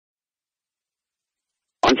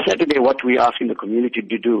Saturday, what we're asking the community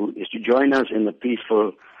to do is to join us in the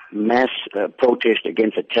peaceful mass protest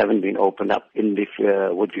against a tavern being opened up in the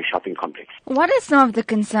Woodview shopping complex. What are some of the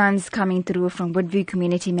concerns coming through from Woodview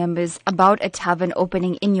community members about a tavern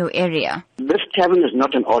opening in your area? This tavern is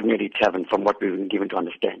not an ordinary tavern from what we've been given to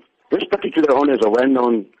understand. This particular owner is a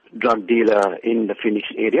well-known drug dealer in the Phoenix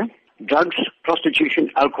area. Drugs, prostitution,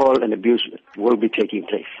 alcohol and abuse will be taking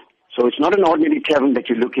place. So it's not an ordinary tavern that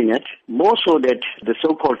you're looking at. More so that the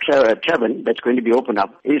so-called tavern that's going to be opened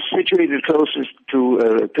up is situated closest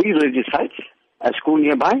to 3 religious sites, a school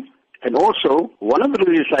nearby, and also one of the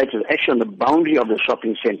religious sites is actually on the boundary of the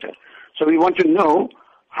shopping center. So we want to know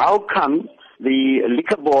how come the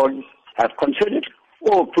liquor board have considered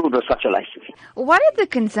or approved of such a license. What are the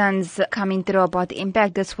concerns coming through about the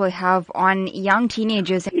impact this will have on young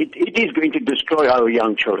teenagers? It is going to destroy our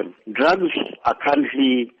young children. Drugs are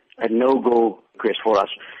currently a no-go quest for us.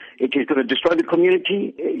 It is going to destroy the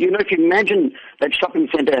community. You know, if you imagine that shopping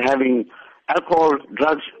center having alcohol,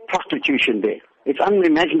 drugs, prostitution there, it's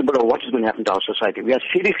unimaginable of what is going to happen to our society. We are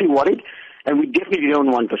seriously worried, and we definitely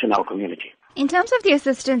don't want this in our community. In terms of the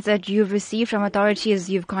assistance that you've received from authorities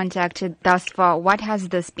you've contacted thus far, what has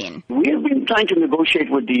this been? We have been trying to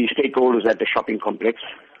negotiate with the stakeholders at the shopping complex.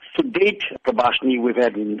 To date, Prabashini, we've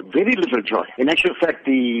had very little joy. In actual fact,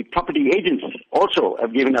 the property agents also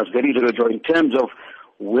have given us very little joy in terms of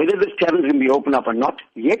whether this tavern is going to be opened up or not.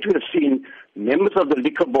 Yet we have seen members of the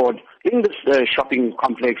liquor board in this shopping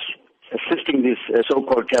complex assisting this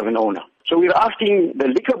so-called tavern owner. So we're asking the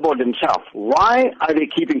liquor board themselves, why are they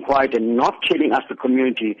keeping quiet and not telling us, the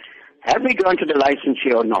community, have we granted the license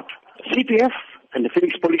here or not? CPF and the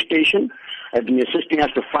Phoenix police station have been assisting us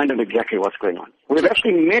to find out exactly what's going on. We've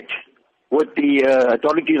actually met with the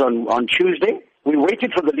authorities on Tuesday. We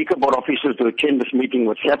waited for the liquor board officers to attend this meeting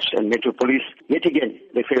with SABC and Metro Police. Yet again,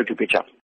 they failed to pitch up.